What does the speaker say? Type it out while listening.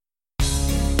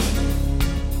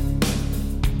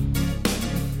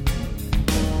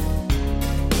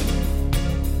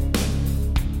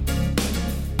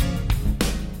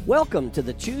Welcome to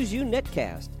the Choose You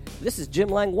Netcast. This is Jim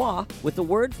Langlois with the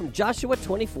word from Joshua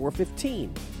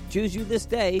 24:15. Choose you this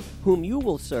day whom you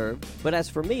will serve, but as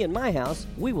for me and my house,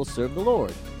 we will serve the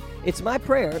Lord. It's my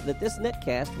prayer that this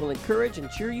netcast will encourage and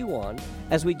cheer you on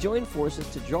as we join forces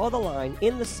to draw the line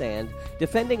in the sand,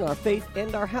 defending our faith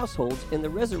and our households in the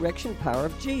resurrection power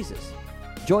of Jesus.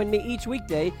 Join me each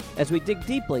weekday as we dig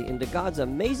deeply into God's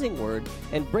amazing word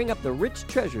and bring up the rich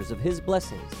treasures of His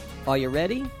blessings. Are you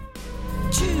ready?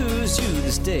 Choose you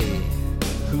this day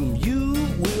whom you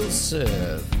will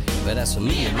serve. But as for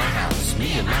me and my house,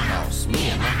 me and my house, me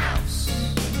and my house.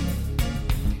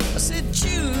 I said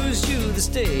choose you this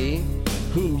day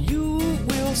whom you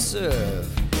will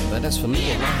serve. But as for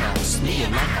me and my house, me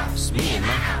and my house, me and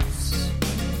my house.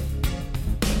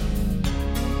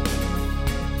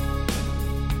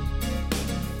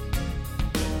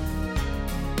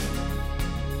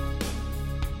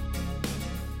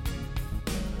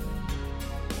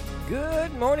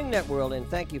 Good morning, Networld, and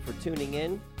thank you for tuning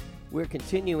in. We're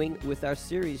continuing with our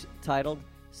series titled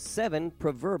 7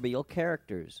 Proverbial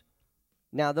Characters.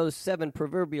 Now, those 7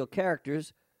 proverbial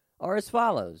characters are as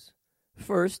follows.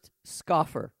 First,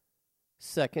 scoffer.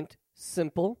 Second,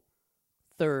 simple.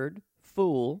 Third,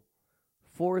 fool.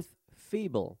 Fourth,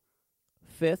 feeble.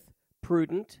 Fifth,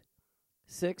 prudent.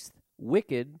 Sixth,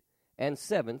 wicked. And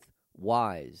seventh,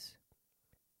 wise.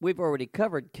 We've already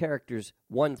covered characters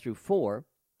 1 through 4.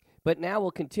 But now we'll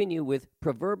continue with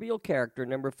proverbial character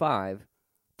number 5,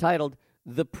 titled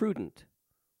The Prudent.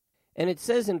 And it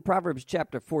says in Proverbs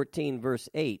chapter 14, verse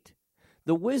 8,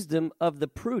 "The wisdom of the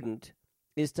prudent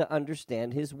is to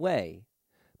understand his way,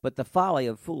 but the folly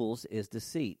of fools is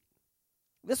deceit."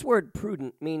 This word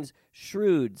prudent means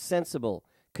shrewd, sensible,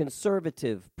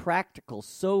 conservative, practical,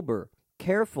 sober,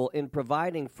 careful in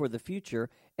providing for the future,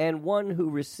 and one who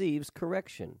receives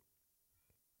correction.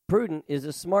 Prudent is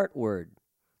a smart word.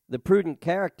 The prudent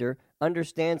character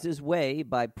understands his way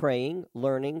by praying,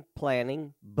 learning,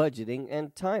 planning, budgeting,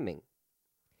 and timing.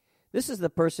 This is the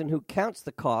person who counts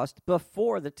the cost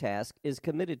before the task is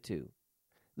committed to.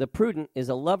 The prudent is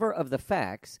a lover of the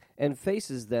facts and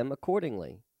faces them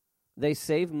accordingly. They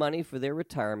save money for their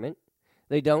retirement,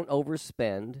 they don't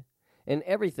overspend, and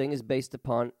everything is based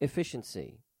upon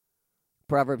efficiency.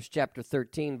 Proverbs chapter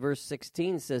 13, verse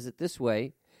 16 says it this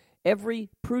way, "Every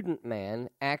prudent man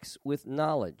acts with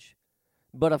knowledge,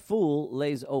 but a fool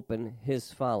lays open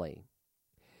his folly."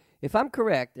 If I'm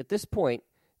correct, at this point,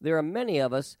 there are many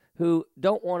of us who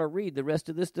don't want to read the rest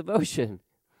of this devotion.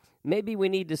 Maybe we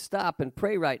need to stop and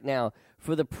pray right now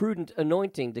for the prudent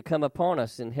anointing to come upon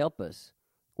us and help us.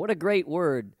 What a great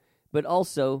word, but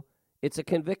also it's a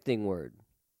convicting word.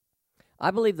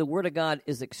 I believe the Word of God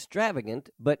is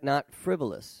extravagant, but not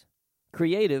frivolous,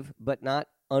 creative, but not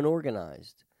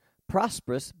unorganized,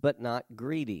 prosperous, but not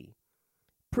greedy.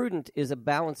 Prudent is a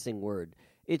balancing word.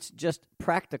 It's just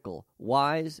practical,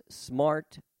 wise,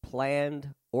 smart,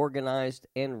 planned, organized,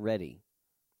 and ready.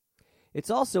 It's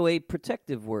also a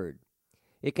protective word.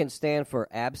 It can stand for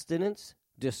abstinence,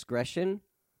 discretion,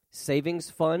 savings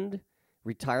fund,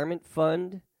 retirement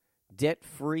fund,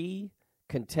 debt-free,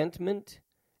 contentment,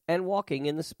 and walking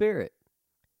in the Spirit.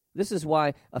 This is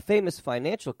why a famous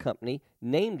financial company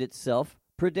named itself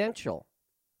Prudential.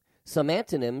 Some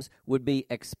antonyms would be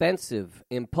expensive,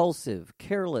 impulsive,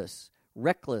 careless,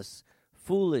 reckless,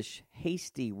 foolish,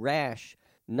 hasty, rash,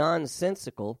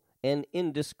 nonsensical, and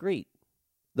indiscreet.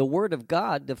 The Word of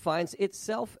God defines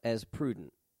itself as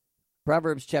prudent.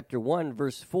 Proverbs chapter 1,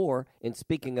 verse 4, in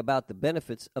speaking about the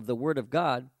benefits of the Word of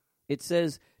God, it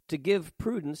says, "To give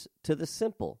prudence to the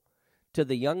simple, to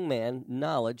the young man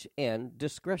knowledge and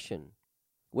discretion."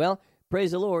 Well,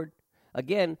 praise the Lord.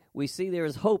 Again, we see there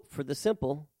is hope for the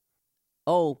simple.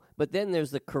 Oh, but then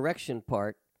there's the correction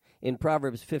part. In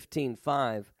Proverbs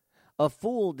 15:5, "A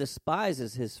fool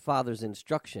despises his father's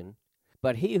instruction,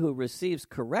 but he who receives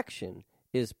correction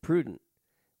is prudent."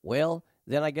 Well,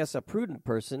 then I guess a prudent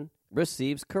person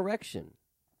receives correction.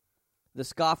 The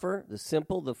scoffer, the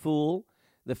simple, the fool,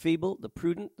 the feeble, the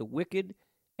prudent, the wicked,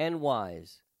 and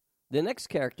wise. The next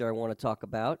character I want to talk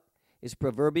about is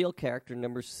proverbial character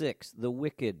number 6, the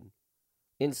wicked.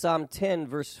 In Psalm 10,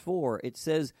 verse 4, it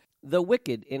says, "The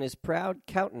wicked in his proud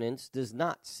countenance does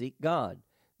not seek God.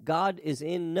 God is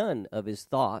in none of his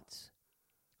thoughts."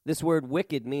 This word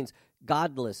wicked means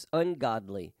godless,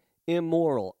 ungodly,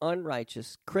 immoral,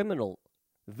 unrighteous, criminal,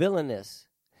 villainous,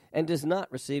 and does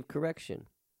not receive correction.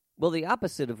 Well, the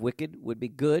opposite of wicked would be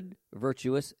good,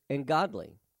 virtuous, and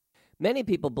godly. Many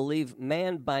people believe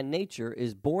man by nature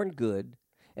is born good,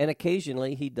 and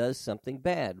occasionally he does something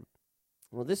bad.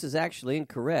 Well, this is actually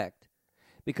incorrect.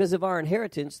 Because of our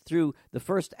inheritance through the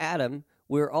first Adam,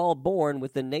 we're all born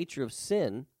with the nature of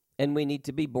sin, and we need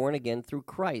to be born again through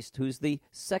Christ, who's the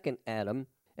second Adam,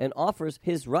 and offers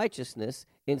his righteousness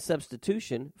in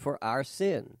substitution for our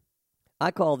sin.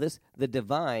 I call this the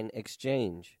divine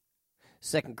exchange.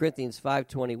 2 Corinthians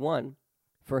 5:21,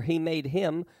 for he made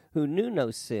him who knew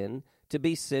no sin to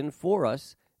be sin for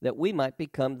us, that we might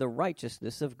become the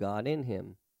righteousness of God in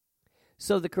him.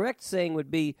 So the correct saying would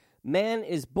be, man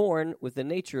is born with the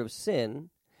nature of sin,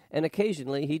 and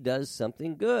occasionally he does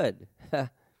something good.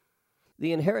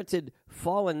 The inherited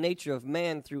fallen nature of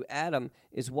man through Adam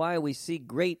is why we see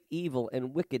great evil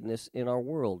and wickedness in our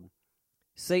world.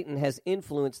 Satan has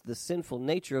influenced the sinful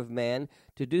nature of man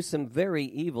to do some very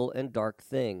evil and dark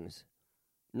things.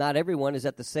 Not everyone is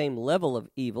at the same level of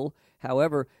evil.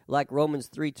 However, like Romans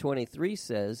 3:23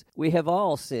 says, we have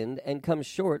all sinned and come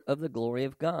short of the glory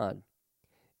of God.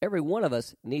 Every one of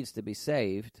us needs to be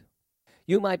saved.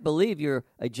 You might believe you're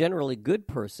a generally good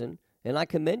person, and I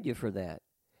commend you for that.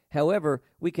 However,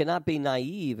 we cannot be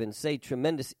naive and say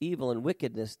tremendous evil and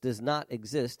wickedness does not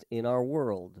exist in our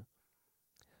world.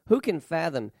 Who can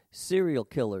fathom serial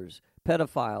killers,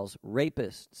 pedophiles,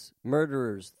 rapists,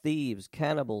 murderers, thieves,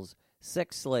 cannibals,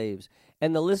 sex slaves,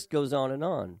 and the list goes on and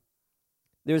on?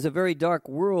 There's a very dark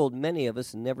world many of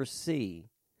us never see.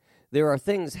 There are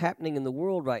things happening in the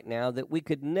world right now that we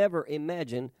could never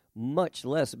imagine, much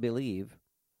less believe.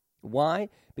 Why?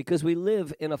 Because we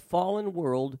live in a fallen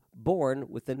world born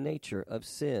with the nature of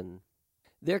sin.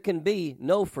 There can be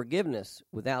no forgiveness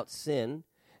without sin,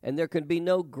 and there can be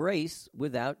no grace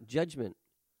without judgment.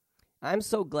 I'm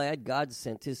so glad God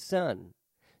sent his Son.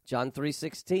 John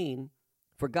 3:16,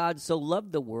 for God so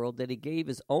loved the world that he gave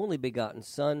his only begotten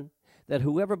Son, that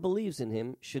whoever believes in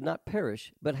him should not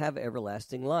perish but have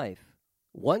everlasting life.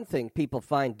 One thing people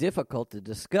find difficult to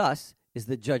discuss is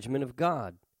the judgment of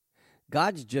God.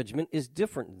 God's judgment is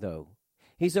different, though.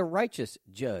 He's a righteous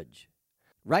judge.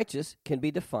 Righteous can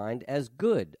be defined as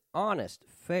good, honest,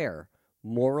 fair,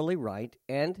 morally right,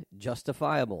 and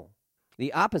justifiable.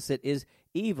 The opposite is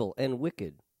evil and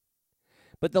wicked.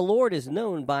 But the Lord is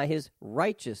known by his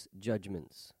righteous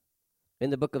judgments.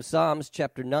 In the book of Psalms,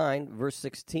 chapter 9, verse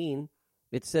 16,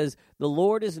 it says, the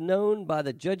Lord is known by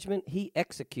the judgment he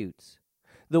executes.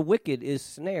 The wicked is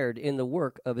snared in the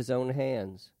work of his own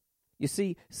hands. You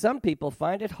see, some people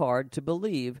find it hard to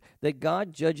believe that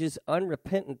God judges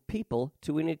unrepentant people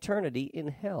to an eternity in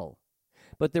hell.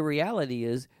 But the reality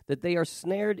is that they are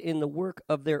snared in the work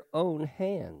of their own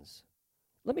hands.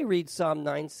 Let me read Psalm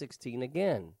 9:16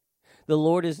 again. The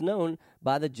Lord is known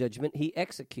by the judgment he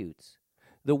executes.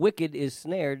 The wicked is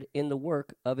snared in the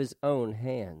work of his own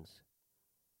hands.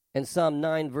 And Psalm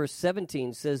 9 verse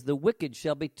 17 says, the wicked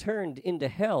shall be turned into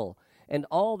hell, and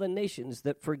all the nations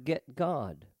that forget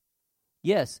God.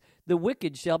 Yes, the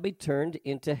wicked shall be turned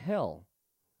into hell.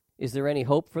 Is there any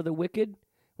hope for the wicked?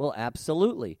 Well,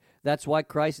 absolutely. That's why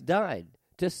Christ died,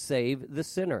 to save the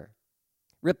sinner.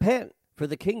 Repent, for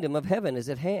the kingdom of heaven is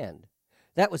at hand.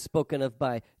 That was spoken of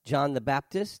by John the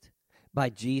Baptist, by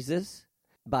Jesus,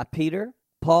 by Peter,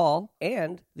 Paul,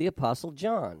 and the Apostle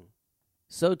John.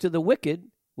 So to the wicked,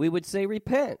 we would say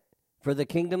repent, for the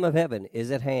kingdom of heaven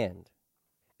is at hand.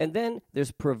 And then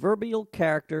there's proverbial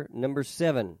character number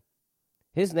 7.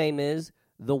 His name is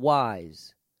the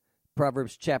wise.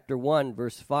 Proverbs chapter 1,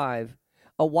 verse 5,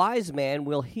 a wise man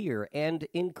will hear and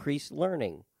increase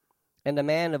learning, and a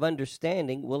man of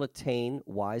understanding will attain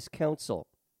wise counsel.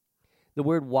 The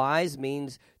word wise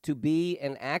means to be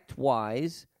and act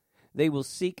wise. They will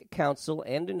seek counsel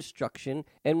and instruction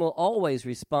and will always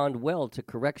respond well to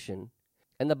correction.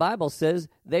 And the Bible says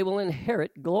they will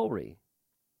inherit glory.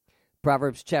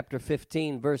 Proverbs chapter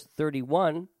 15, verse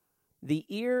 31, the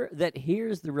ear that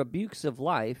hears the rebukes of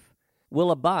life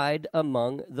will abide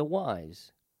among the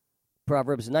wise.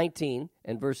 Proverbs 19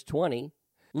 and verse 20,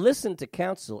 listen to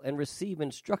counsel and receive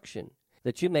instruction,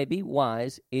 that you may be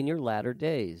wise in your latter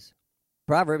days.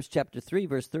 Proverbs chapter 3,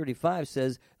 verse 35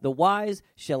 says, the wise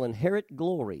shall inherit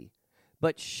glory,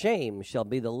 but shame shall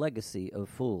be the legacy of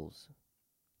fools.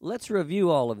 Let's review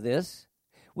all of this.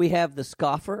 We have the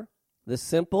scoffer, the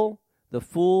simple, the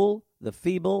fool, the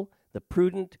feeble, the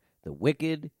prudent, the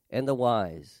wicked, and the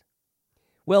wise.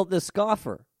 Well, the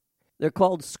scoffer, they're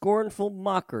called scornful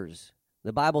mockers.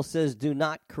 The Bible says, do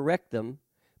not correct them,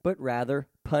 but rather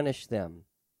punish them.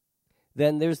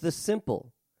 Then there's the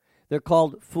simple. They're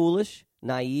called foolish,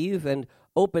 naive, and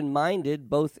open-minded,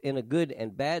 both in a good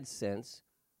and bad sense.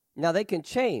 Now, they can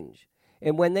change,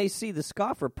 and when they see the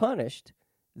scoffer punished,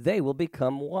 they will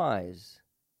become wise.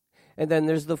 And then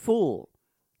there's the fool.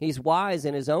 He's wise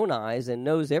in his own eyes and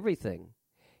knows everything.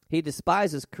 He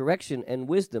despises correction and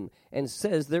wisdom and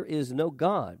says there is no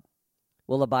God.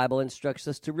 Well, the Bible instructs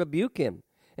us to rebuke him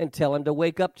and tell him to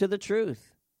wake up to the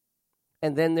truth.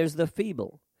 And then there's the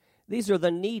feeble. These are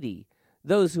the needy,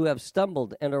 those who have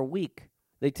stumbled and are weak.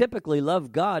 They typically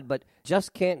love God, but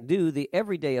just can't do the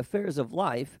everyday affairs of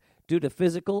life due to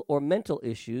physical or mental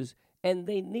issues, and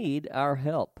they need our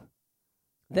help.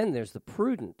 Then there's the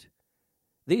prudent.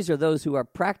 These are those who are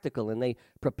practical and they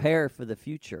prepare for the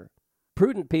future.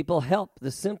 Prudent people help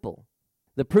the simple.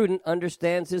 The prudent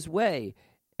understands his way,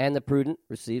 and the prudent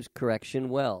receives correction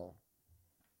well.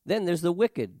 Then there's the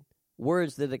wicked.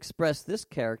 Words that express this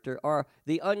character are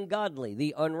the ungodly,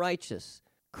 the unrighteous,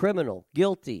 criminal,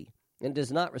 guilty, and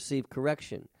does not receive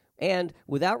correction. And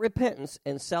without repentance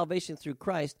and salvation through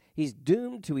Christ, he's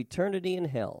doomed to eternity in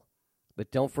hell.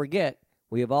 But don't forget,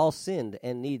 we have all sinned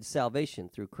and need salvation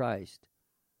through Christ.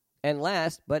 And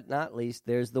last but not least,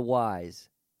 there's the wise.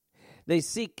 They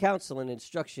seek counsel and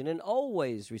instruction and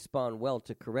always respond well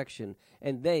to correction,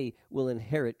 and they will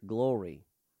inherit glory.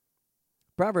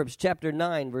 Proverbs chapter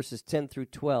 9, verses 10 through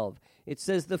 12, it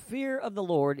says, "The fear of the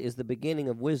Lord is the beginning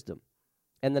of wisdom,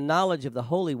 and the knowledge of the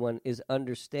Holy One is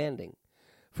understanding.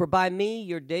 For by me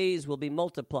your days will be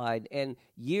multiplied, and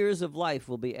years of life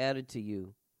will be added to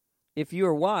you. If you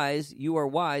are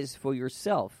wise for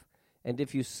yourself, and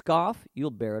if you scoff,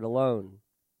 you'll bear it alone."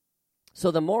 So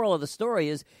the moral of the story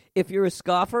is, if you're a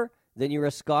scoffer, then you're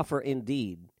a scoffer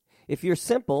indeed. If you're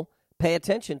simple, pay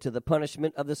attention to the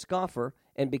punishment of the scoffer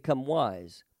and become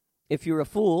wise. If you're a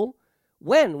fool,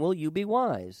 when will you be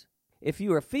wise? If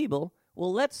you are feeble,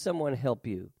 well, let someone help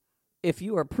you. If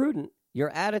you are prudent, your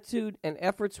attitude and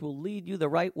efforts will lead you the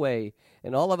right way,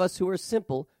 and all of us who are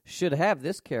simple should have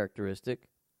this characteristic.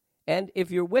 And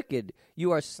if you're wicked,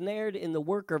 you are snared in the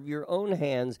work of your own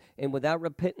hands, and without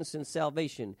repentance and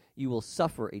salvation, you will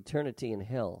suffer eternity in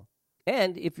hell.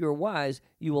 And if you're wise,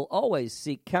 you will always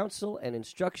seek counsel and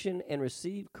instruction and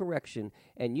receive correction,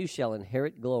 and you shall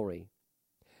inherit glory.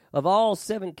 Of all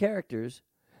 7 characters,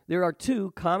 there are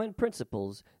 2 common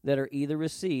principles that are either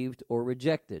received or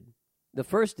rejected. The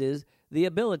first is the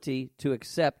ability to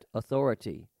accept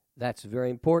authority. That's very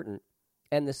important.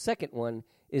 And the second one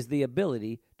is the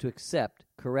ability to accept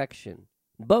correction.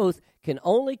 Both can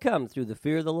only come through the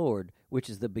fear of the Lord, which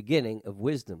is the beginning of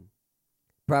wisdom.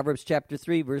 Proverbs chapter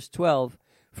 3, verse 12,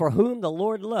 "For whom the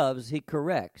Lord loves, he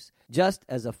corrects, just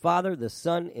as a father the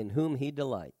son in whom he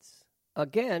delights."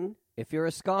 Again, if you're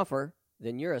a scoffer,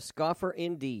 then you're a scoffer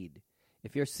indeed.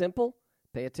 If you're simple,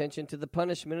 pay attention to the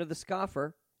punishment of the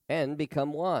scoffer and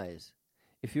become wise.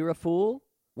 If you're a fool,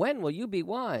 when will you be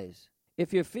wise?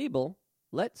 If you're feeble,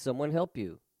 let someone help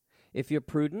you. If you're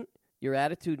prudent, your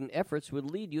attitude and efforts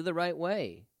would lead you the right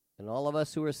way. And all of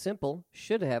us who are simple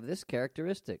should have this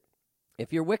characteristic.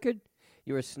 If you're wicked,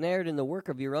 you are snared in the work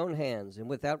of your own hands, and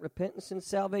without repentance and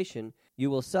salvation,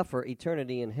 you will suffer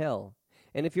eternity in hell.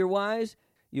 And if you're wise,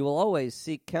 you will always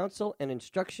seek counsel and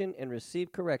instruction and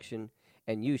receive correction,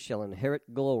 and you shall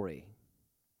inherit glory.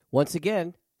 Once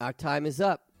again, our time is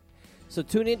up. So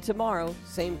tune in tomorrow,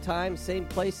 same time, same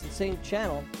place, and same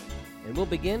channel, and we'll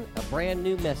begin a brand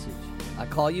new message. I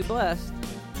call you blessed.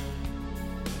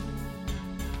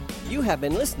 You have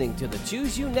been listening to the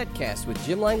Choose You Netcast with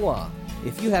Jim Langlois.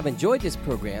 If you have enjoyed this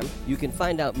program, you can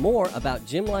find out more about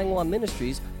Jim Langlois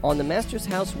Ministries on the Master's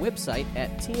House website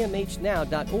at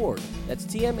tmhnow.org. That's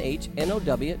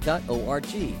tmhnow.org.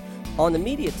 On the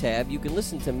Media tab, you can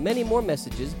listen to many more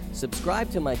messages, subscribe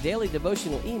to my daily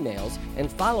devotional emails,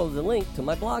 and follow the link to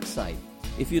my blog site.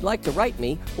 If you'd like to write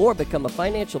me or become a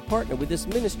financial partner with this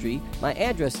ministry, my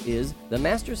address is The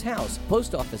Master's House,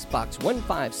 Post Office Box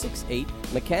 1568,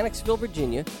 Mechanicsville,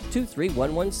 Virginia,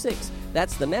 23116.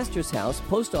 That's The Master's House,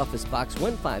 Post Office Box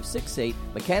 1568,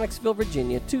 Mechanicsville,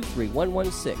 Virginia,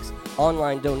 23116.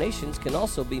 Online donations can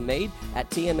also be made at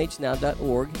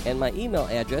tmhnow.org, and my email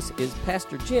address is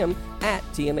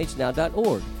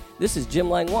pastorjim@tmhnow.org. This is Jim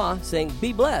Langlois saying,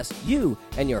 be blessed, you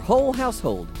and your whole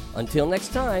household. Until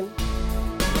next time.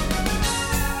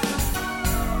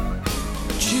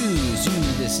 Choose you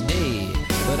this day,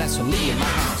 but that's for me and my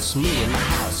house, me and my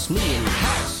house, me and my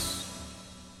house.